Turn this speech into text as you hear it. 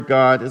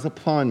God is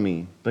upon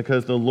me,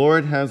 because the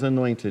Lord has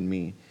anointed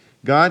me.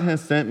 God has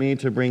sent me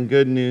to bring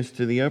good news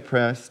to the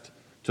oppressed,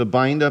 to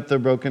bind up the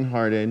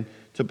brokenhearted,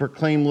 to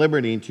proclaim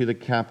liberty to the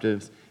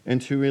captives,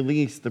 and to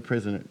release the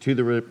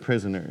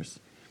prisoners,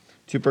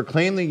 to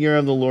proclaim the year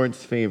of the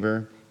Lord's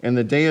favor and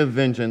the day of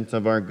vengeance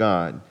of our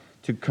God,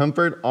 to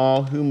comfort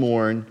all who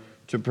mourn,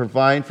 to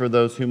provide for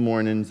those who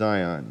mourn in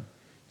Zion,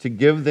 to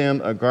give them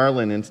a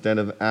garland instead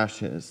of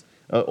ashes,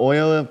 an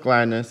oil of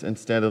gladness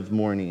instead of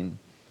mourning,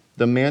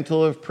 the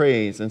mantle of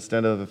praise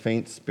instead of a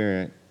faint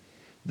spirit.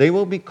 They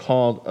will be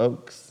called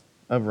oaks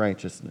of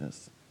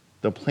righteousness,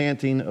 the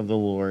planting of the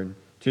Lord,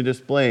 to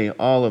display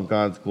all of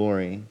God's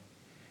glory.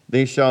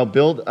 They shall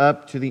build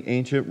up to the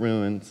ancient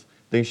ruins.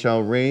 They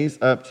shall raise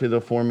up to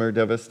the former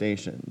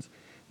devastations.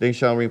 They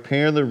shall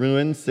repair the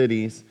ruined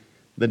cities,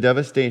 the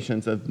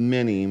devastations of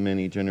many,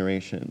 many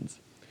generations.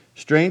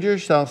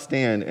 Strangers shall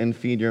stand and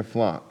feed your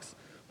flocks.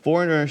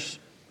 Foreigners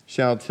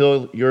shall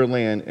till your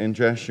land and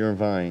dress your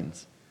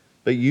vines.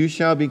 But you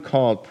shall be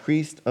called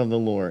priests of the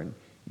Lord.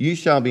 You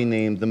shall be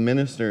named the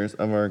ministers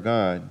of our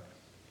God.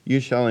 You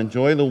shall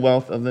enjoy the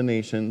wealth of the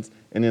nations,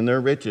 and in their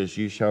riches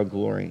you shall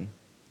glory.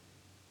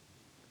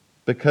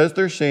 Because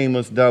their shame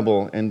was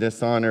double and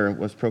dishonor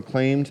was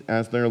proclaimed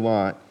as their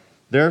lot,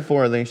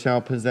 therefore they shall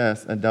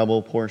possess a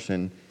double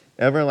portion.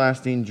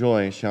 Everlasting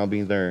joy shall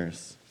be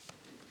theirs.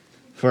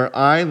 For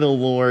I, the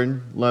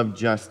Lord, love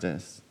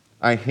justice.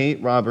 I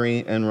hate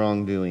robbery and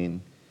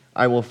wrongdoing.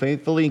 I will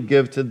faithfully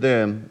give to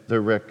them their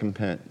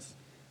recompense.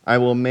 I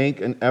will make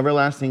an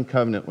everlasting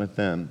covenant with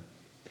them.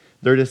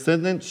 Their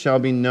descendants shall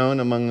be known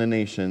among the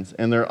nations,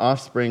 and their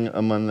offspring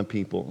among the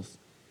peoples.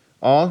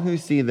 All who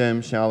see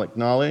them shall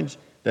acknowledge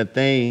that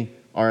they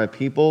are a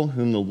people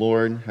whom the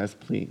Lord has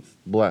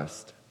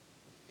blessed.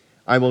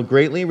 I will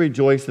greatly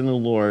rejoice in the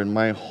Lord.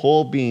 My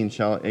whole being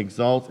shall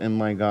exult in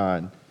my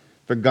God.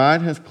 For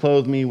God has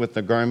clothed me with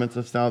the garments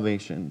of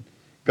salvation.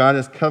 God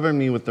has covered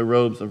me with the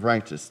robes of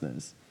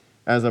righteousness.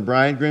 As a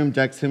bridegroom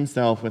decks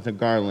himself with a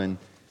garland,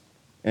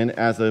 and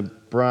as a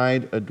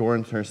bride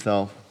adorns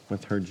herself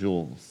with her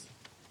jewels.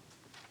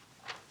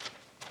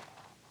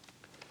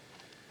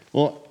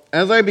 Well,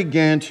 as I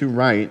began to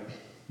write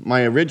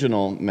my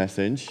original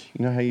message,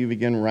 you know how you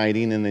begin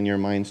writing and then your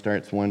mind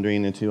starts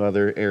wandering into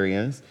other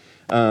areas.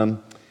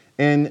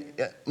 And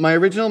my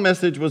original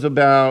message was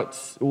about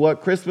what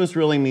Christmas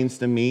really means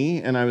to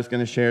me, and I was going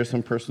to share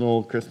some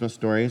personal Christmas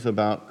stories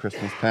about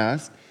Christmas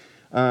past.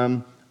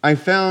 I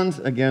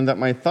found, again, that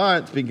my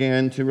thoughts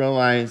began to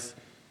realize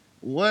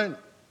what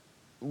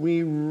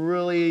we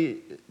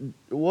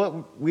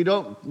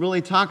don't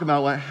really talk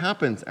about what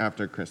happens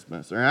after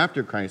Christmas or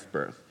after Christ's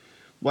birth.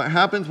 What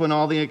happens when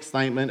all the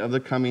excitement of the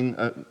coming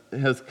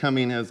has come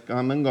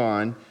and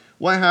gone?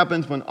 What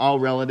happens when all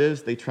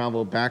relatives, they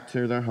travel back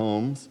to their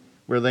homes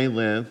where they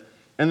live,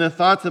 and the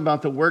thoughts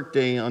about the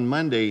workday on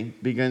Monday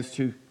begins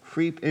to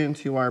creep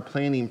into our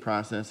planning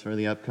process for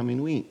the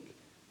upcoming week?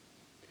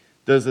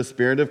 Does the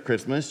spirit of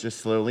Christmas just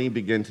slowly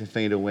begin to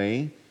fade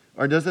away,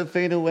 or does it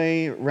fade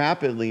away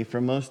rapidly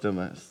for most of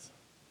us?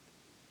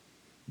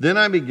 Then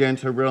I began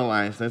to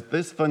realize that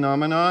this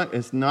phenomenon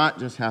is not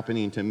just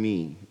happening to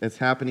me. It's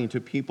happening to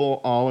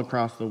people all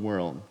across the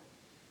world.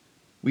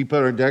 We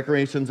put our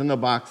decorations in the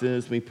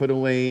boxes. We put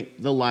away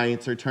the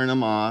lights or turn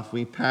them off.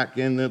 We pack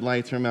in the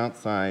lights from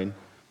outside.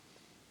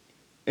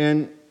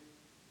 And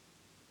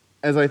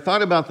as I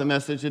thought about the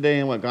message today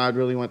and what God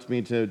really wants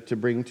me to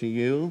bring to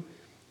you,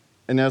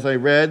 and as I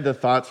read the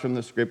thoughts from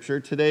the scripture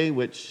today,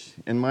 which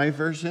in my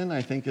version,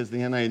 I think is the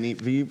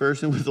NIV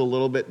version, was a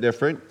little bit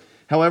different.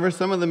 However,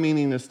 some of the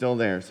meaning is still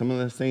there. Some of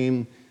the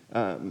same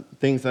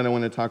things that I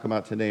want to talk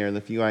about today are the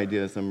few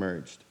ideas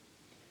emerged.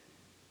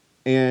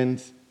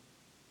 And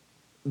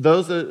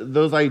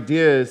those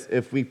ideas,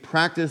 if we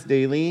practice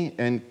daily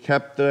and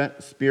kept the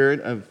spirit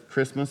of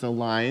Christmas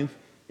alive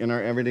in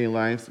our everyday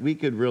lives, we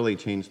could really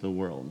change the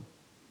world.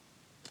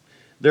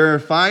 There are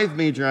 5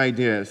 major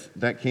ideas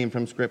that came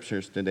from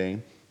scriptures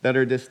today that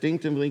are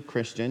distinctively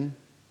Christian,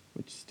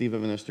 which Steve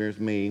ministers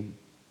may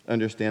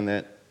understand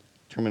that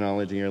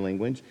terminology or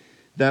language,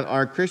 that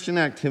are Christian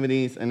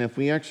activities, and if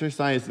we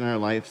exercise in our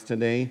lives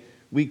today,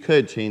 we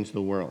could change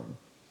the world.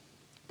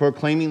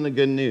 Proclaiming the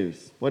good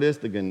news. What is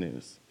the good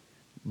news?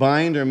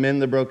 Bind or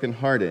mend the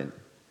brokenhearted.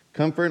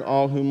 Comfort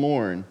all who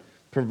mourn.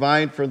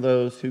 Provide for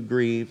those who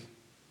grieve.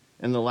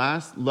 And the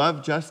last,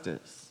 love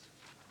justice.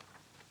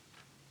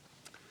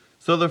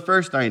 So the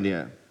first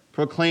idea,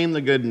 proclaim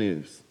the good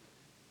news.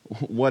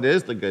 What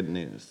is the good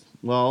news?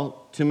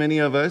 Well, to many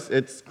of us,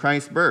 it's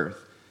Christ's birth,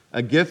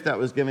 a gift that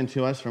was given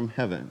to us from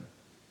heaven.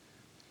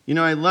 You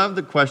know, I love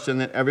the question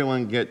that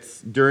everyone gets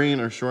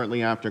during or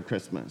shortly after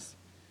Christmas.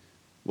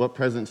 What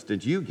presents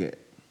did you get?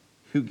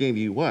 Who gave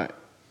you what?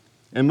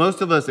 And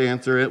most of us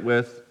answer it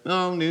with,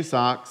 new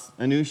socks,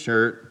 a new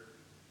shirt,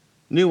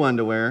 new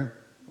underwear,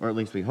 or at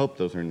least we hope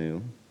those are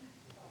new.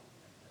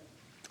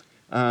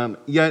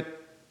 Yet,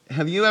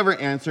 have you ever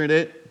answered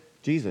it,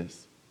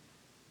 Jesus?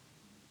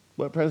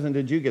 What present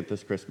did you get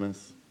this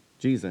Christmas?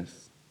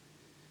 Jesus.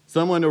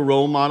 Someone to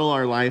role model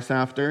our lives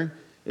after.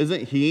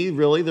 Isn't he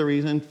really the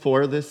reason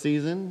for this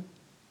season?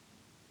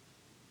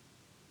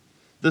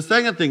 The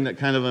second thing that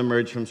kind of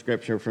emerged from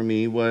Scripture for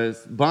me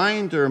was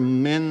bind or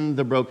mend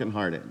the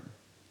brokenhearted.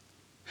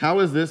 How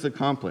is this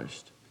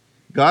accomplished?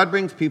 God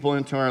brings people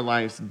into our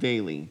lives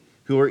daily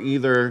who are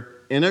either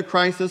in a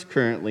crisis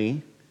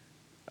currently,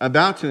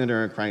 about to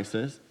enter a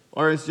crisis,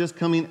 or is just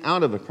coming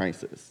out of a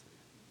crisis.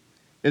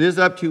 It is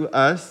up to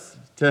us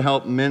to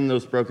help mend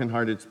those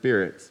brokenhearted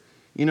spirits,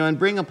 and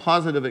bring a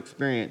positive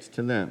experience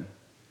to them.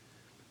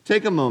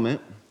 Take a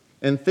moment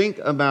and think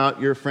about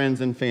your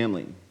friends and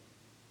family.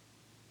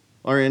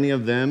 Are any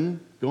of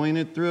them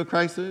going through a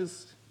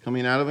crisis,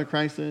 coming out of a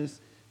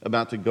crisis,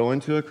 about to go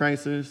into a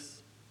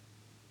crisis?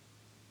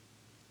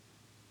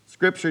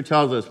 Scripture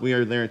tells us we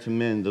are there to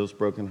mend those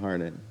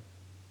brokenhearted.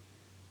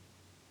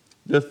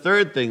 The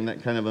third thing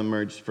that kind of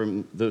emerged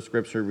from the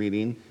Scripture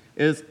reading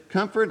is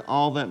comfort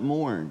all that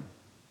mourn.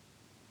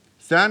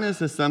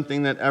 Sadness is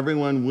something that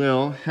everyone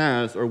will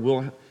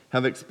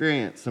have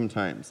experienced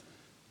sometimes.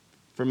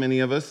 For many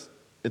of us,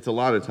 it's a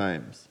lot of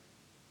times.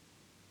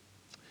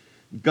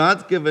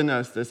 God's given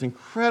us this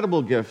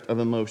incredible gift of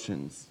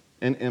emotions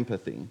and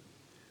empathy,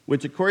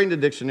 which according to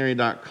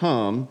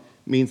dictionary.com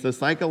means the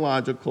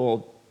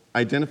psychological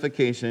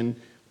identification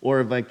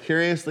or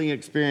vicariously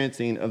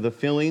experiencing of the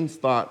feelings,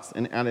 thoughts,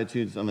 and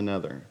attitudes of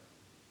another.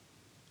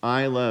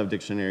 I love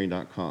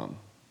dictionary.com.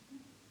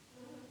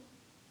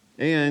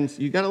 And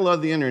you got to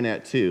love the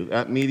internet too,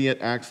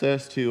 immediate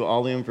access to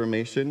all the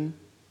information.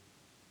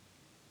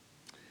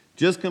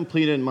 Just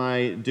completed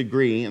my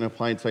degree in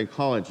applied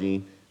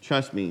psychology.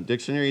 Trust me,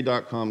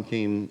 dictionary.com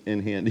came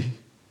in handy.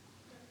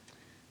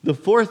 The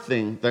fourth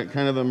thing that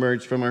kind of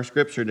emerged from our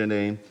scripture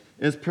today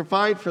is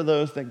provide for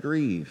those that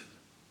grieve.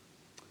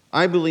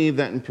 I believe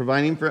that in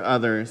providing for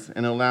others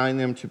and allowing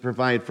them to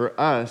provide for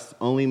us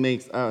only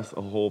makes us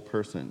a whole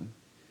person.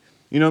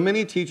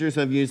 Many teachers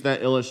have used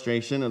that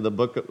illustration of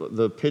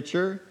the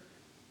pitcher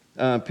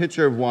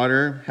of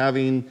water,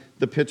 having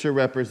the pitcher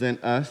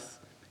represent us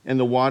and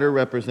the water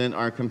represent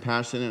our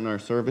compassion and our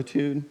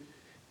servitude.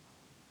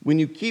 When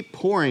you keep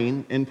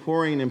pouring and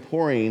pouring and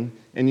pouring,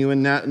 and you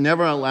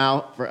never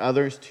allow for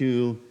others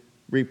to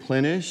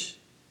replenish,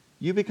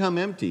 you become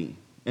empty.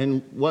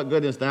 And what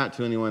good is that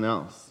to anyone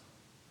else?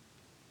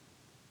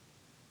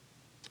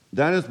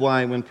 That is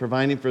why when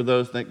providing for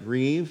those that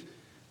grieve,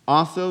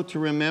 also to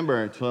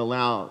remember to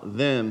allow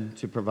them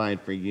to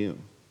provide for you.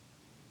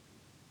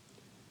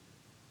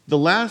 The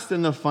last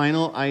and the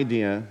final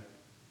idea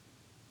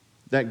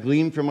that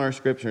gleaned from our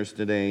scriptures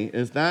today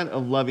is that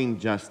of loving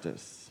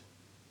justice,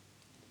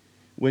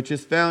 which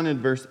is found in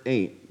verse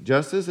 8.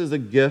 Justice is a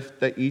gift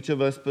that each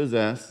of us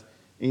possess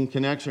and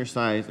can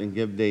exercise and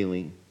give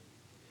daily.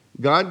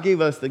 God gave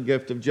us the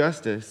gift of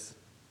justice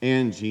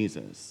and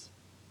Jesus.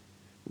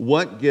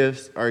 What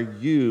gifts are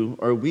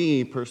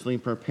we personally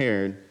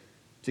prepared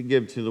to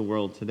give to the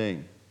world today?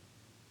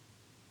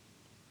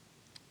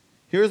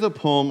 Here's a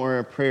poem or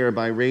a prayer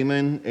by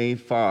Raymond A.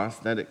 Foss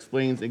that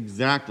explains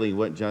exactly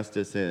what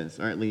justice is,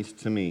 or at least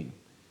to me.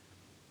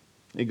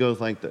 It goes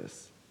like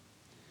this.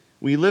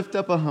 We lift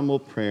up a humble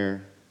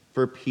prayer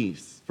for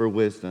peace, for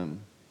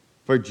wisdom,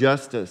 for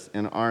justice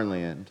in our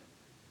land,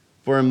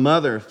 for a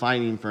mother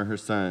fighting for her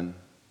son,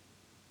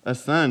 a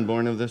son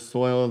born of the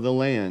soil of the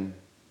land,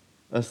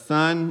 a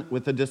son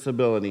with a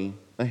disability,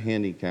 a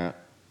handicap,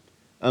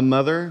 a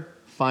mother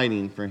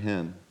fighting for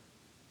him,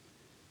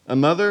 a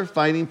mother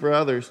fighting for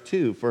others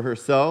too, for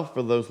herself,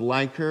 for those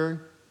like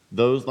her,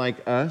 those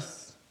like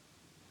us,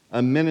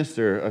 a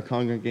minister, a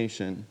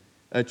congregation,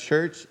 a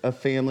church, a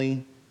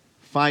family,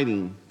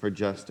 fighting for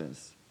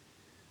justice.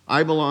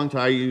 I belong to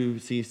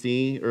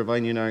IUCC,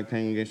 Irvine United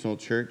Congregational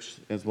Church,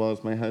 as well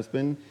as my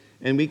husband,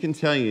 and we can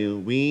tell you,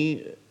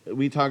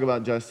 we talk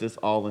about justice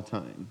all the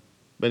time,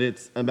 but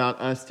it's about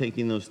us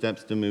taking those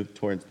steps to move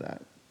towards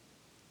that.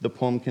 The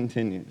poem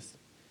continues.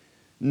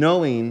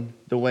 Knowing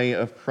the way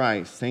of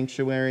Christ,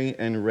 sanctuary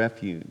and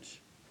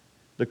refuge,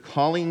 the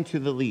calling to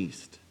the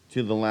least,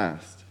 to the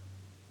last,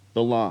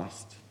 the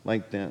lost,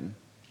 like them,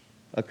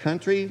 a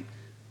country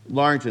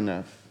large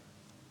enough,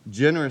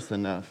 generous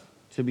enough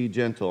to be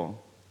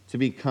gentle, to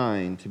be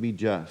kind, to be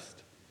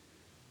just.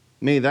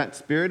 May that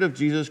Spirit of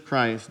Jesus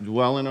Christ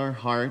dwell in our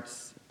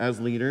hearts as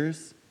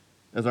leaders,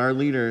 as our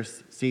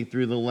leaders see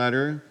through the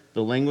letter,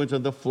 the language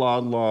of the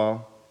flawed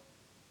law,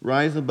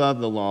 rise above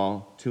the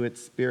law to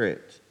its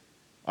spirit,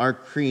 our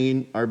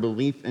creed, our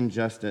belief in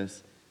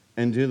justice,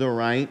 and do the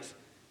right,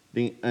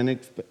 the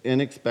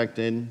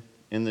unexpected,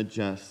 and the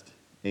just.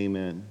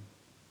 Amen.